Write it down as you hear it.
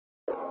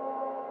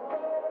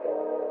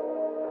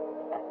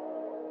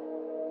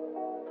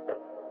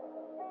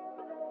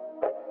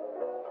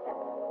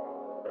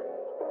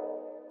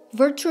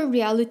Virtual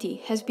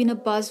reality has been a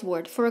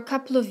buzzword for a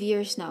couple of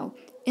years now,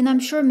 and I'm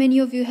sure many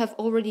of you have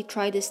already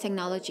tried this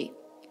technology.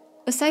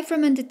 Aside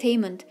from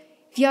entertainment,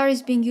 VR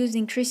is being used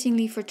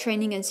increasingly for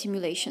training and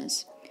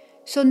simulations.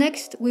 So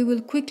next, we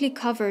will quickly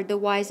cover the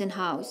whys and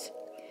hows.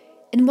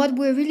 And what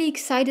we're really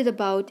excited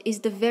about is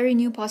the very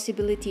new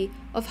possibility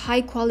of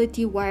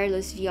high-quality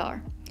wireless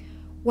VR.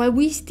 While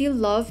we still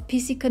love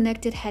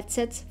PC-connected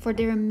headsets for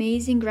their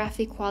amazing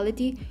graphic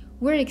quality,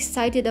 we're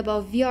excited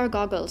about VR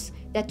goggles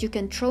that you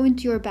can throw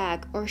into your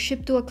bag or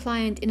ship to a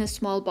client in a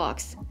small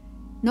box.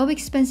 No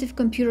expensive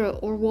computer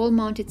or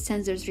wall-mounted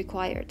sensors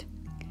required.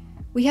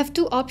 We have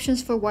two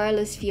options for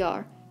wireless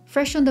VR,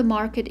 fresh on the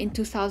market in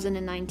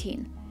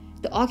 2019,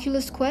 the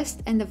Oculus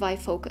Quest and the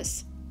Vive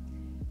Focus.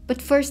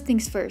 But first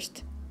things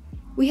first,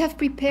 we have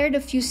prepared a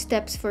few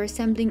steps for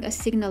assembling a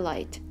signal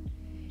light.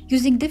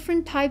 Using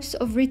different types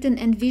of written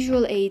and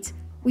visual aids,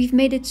 we've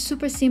made it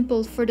super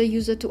simple for the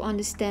user to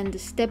understand the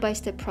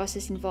step-by-step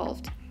process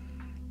involved.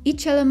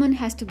 Each element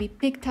has to be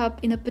picked up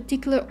in a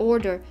particular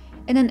order,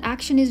 and an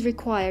action is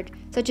required,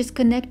 such as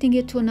connecting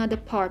it to another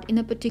part in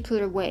a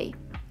particular way.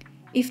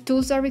 If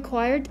tools are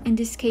required, in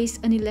this case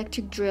an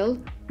electric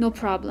drill, no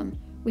problem.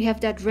 We have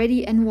that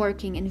ready and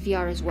working in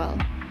VR as well.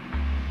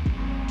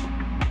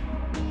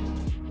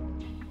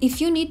 If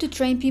you need to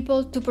train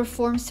people to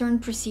perform certain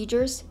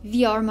procedures,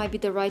 VR might be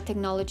the right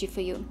technology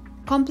for you.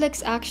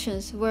 Complex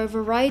actions where a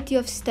variety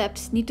of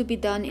steps need to be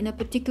done in a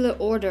particular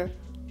order,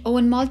 or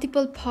when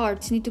multiple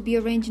parts need to be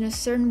arranged in a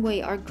certain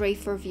way, are great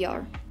for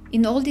VR.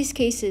 In all these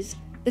cases,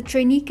 the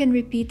trainee can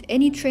repeat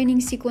any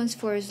training sequence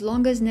for as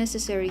long as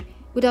necessary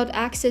without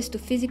access to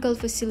physical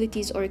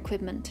facilities or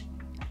equipment.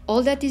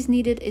 All that is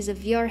needed is a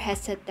VR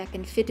headset that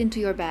can fit into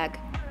your bag.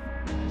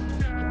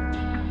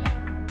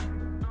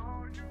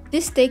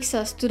 This takes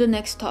us to the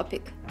next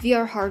topic,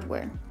 VR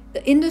hardware.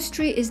 The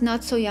industry is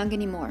not so young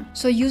anymore,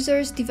 so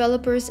users,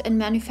 developers, and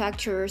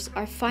manufacturers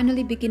are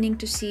finally beginning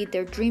to see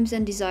their dreams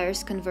and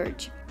desires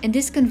converge. And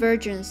this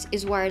convergence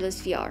is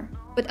wireless VR.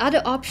 But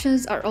other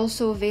options are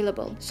also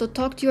available, so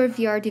talk to your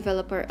VR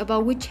developer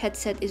about which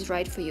headset is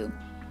right for you.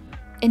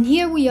 And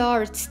here we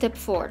are at step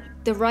 4,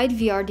 the right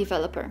VR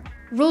developer.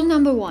 Rule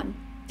number 1,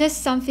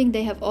 test something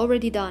they have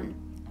already done.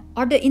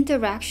 Are the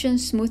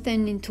interactions smooth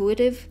and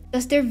intuitive?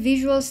 Does their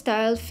visual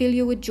style fill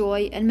you with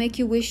joy and make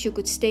you wish you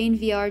could stay in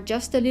VR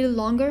just a little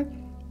longer?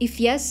 If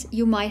yes,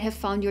 you might have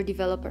found your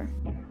developer.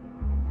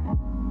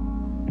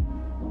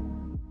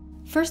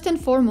 First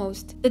and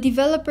foremost, the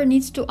developer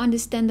needs to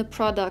understand the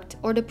product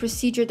or the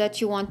procedure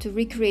that you want to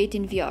recreate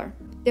in VR.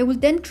 They will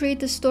then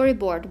create a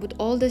storyboard with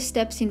all the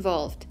steps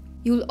involved.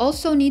 You will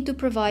also need to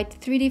provide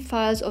 3D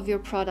files of your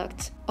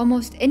products.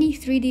 Almost any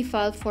 3D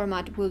file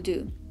format will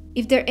do.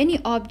 If there are any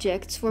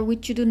objects for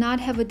which you do not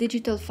have a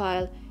digital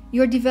file,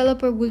 your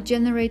developer will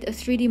generate a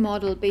 3D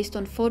model based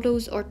on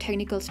photos or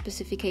technical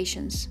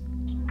specifications.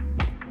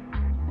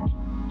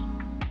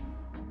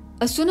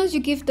 As soon as you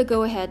give the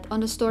go-ahead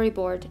on the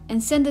storyboard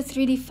and send the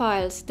 3D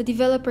files, the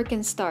developer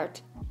can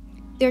start.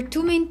 There are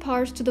two main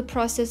parts to the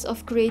process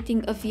of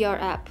creating a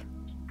VR app: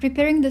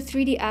 preparing the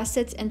 3D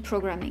assets and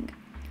programming.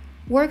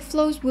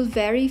 Workflows will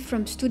vary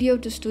from studio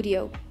to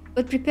studio,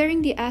 but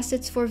preparing the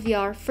assets for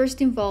VR first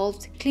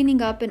involves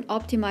cleaning up and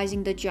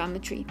optimizing the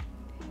geometry.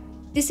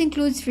 This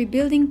includes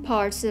rebuilding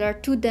parts that are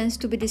too dense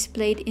to be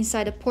displayed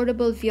inside a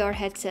portable VR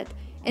headset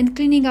and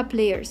cleaning up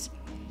layers.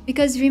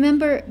 Because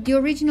remember, the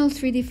original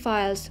 3D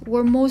files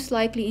were most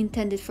likely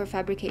intended for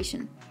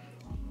fabrication.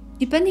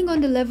 Depending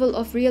on the level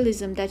of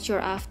realism that you're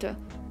after,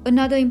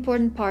 another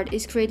important part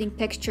is creating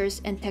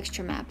textures and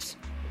texture maps.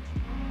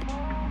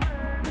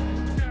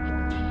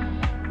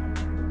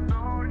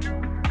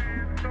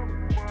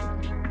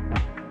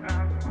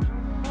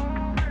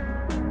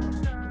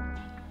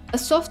 A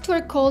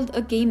software called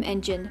a game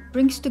engine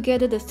brings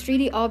together the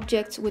 3D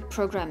objects with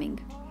programming.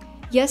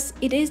 Yes,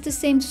 it is the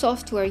same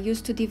software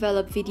used to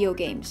develop video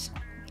games.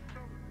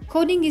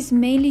 Coding is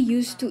mainly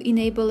used to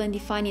enable and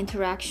define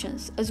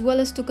interactions, as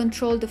well as to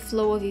control the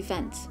flow of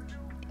events.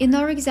 In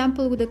our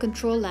example with the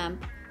control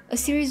lamp, a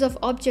series of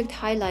object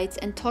highlights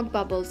and talk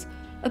bubbles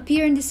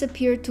appear and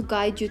disappear to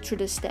guide you through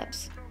the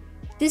steps.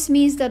 This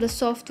means that the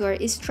software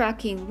is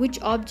tracking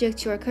which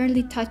objects you are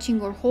currently touching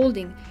or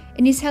holding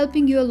and is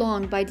helping you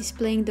along by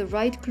displaying the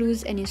right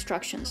clues and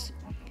instructions.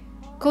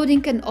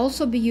 Coding can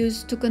also be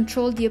used to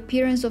control the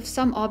appearance of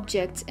some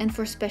objects and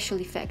for special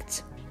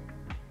effects.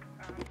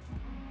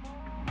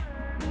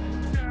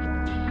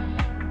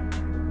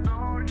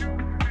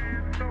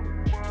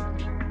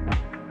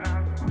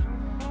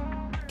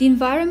 The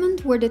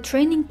environment where the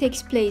training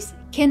takes place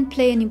can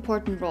play an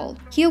important role.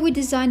 Here we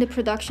designed a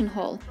production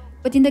hall,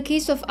 but in the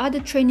case of other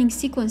training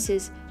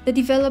sequences, the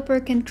developer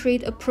can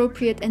create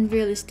appropriate and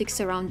realistic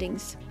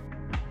surroundings.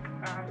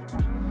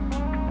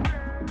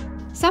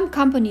 Some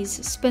companies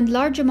spend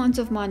large amounts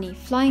of money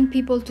flying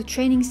people to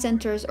training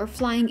centers or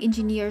flying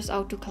engineers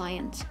out to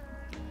clients.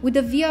 With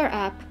the VR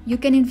app, you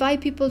can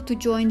invite people to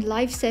join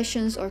live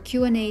sessions or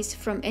Q&As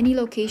from any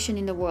location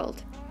in the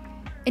world.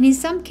 And in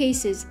some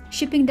cases,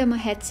 shipping them a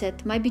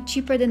headset might be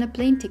cheaper than a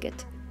plane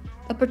ticket.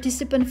 A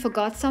participant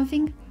forgot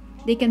something?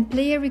 They can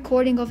play a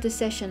recording of the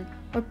session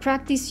or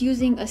practice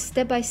using a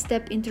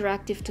step-by-step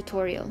interactive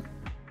tutorial.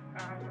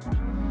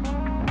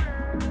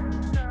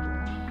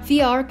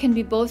 VR can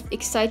be both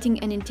exciting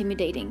and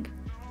intimidating.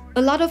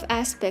 A lot of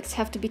aspects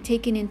have to be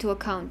taken into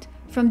account,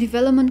 from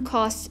development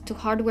costs to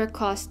hardware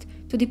cost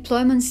to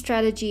deployment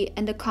strategy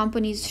and the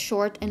company's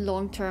short and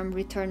long-term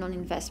return on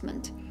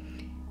investment.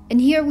 And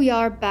here we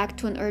are back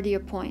to an earlier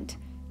point.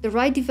 The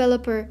right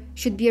developer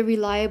should be a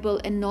reliable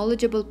and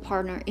knowledgeable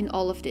partner in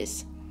all of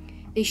this.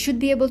 They should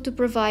be able to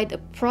provide a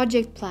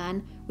project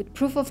plan with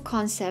proof of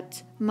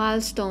concepts,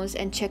 milestones,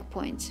 and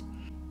checkpoints.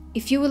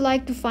 If you would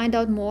like to find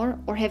out more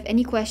or have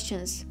any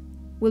questions,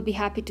 we'll be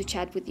happy to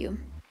chat with you.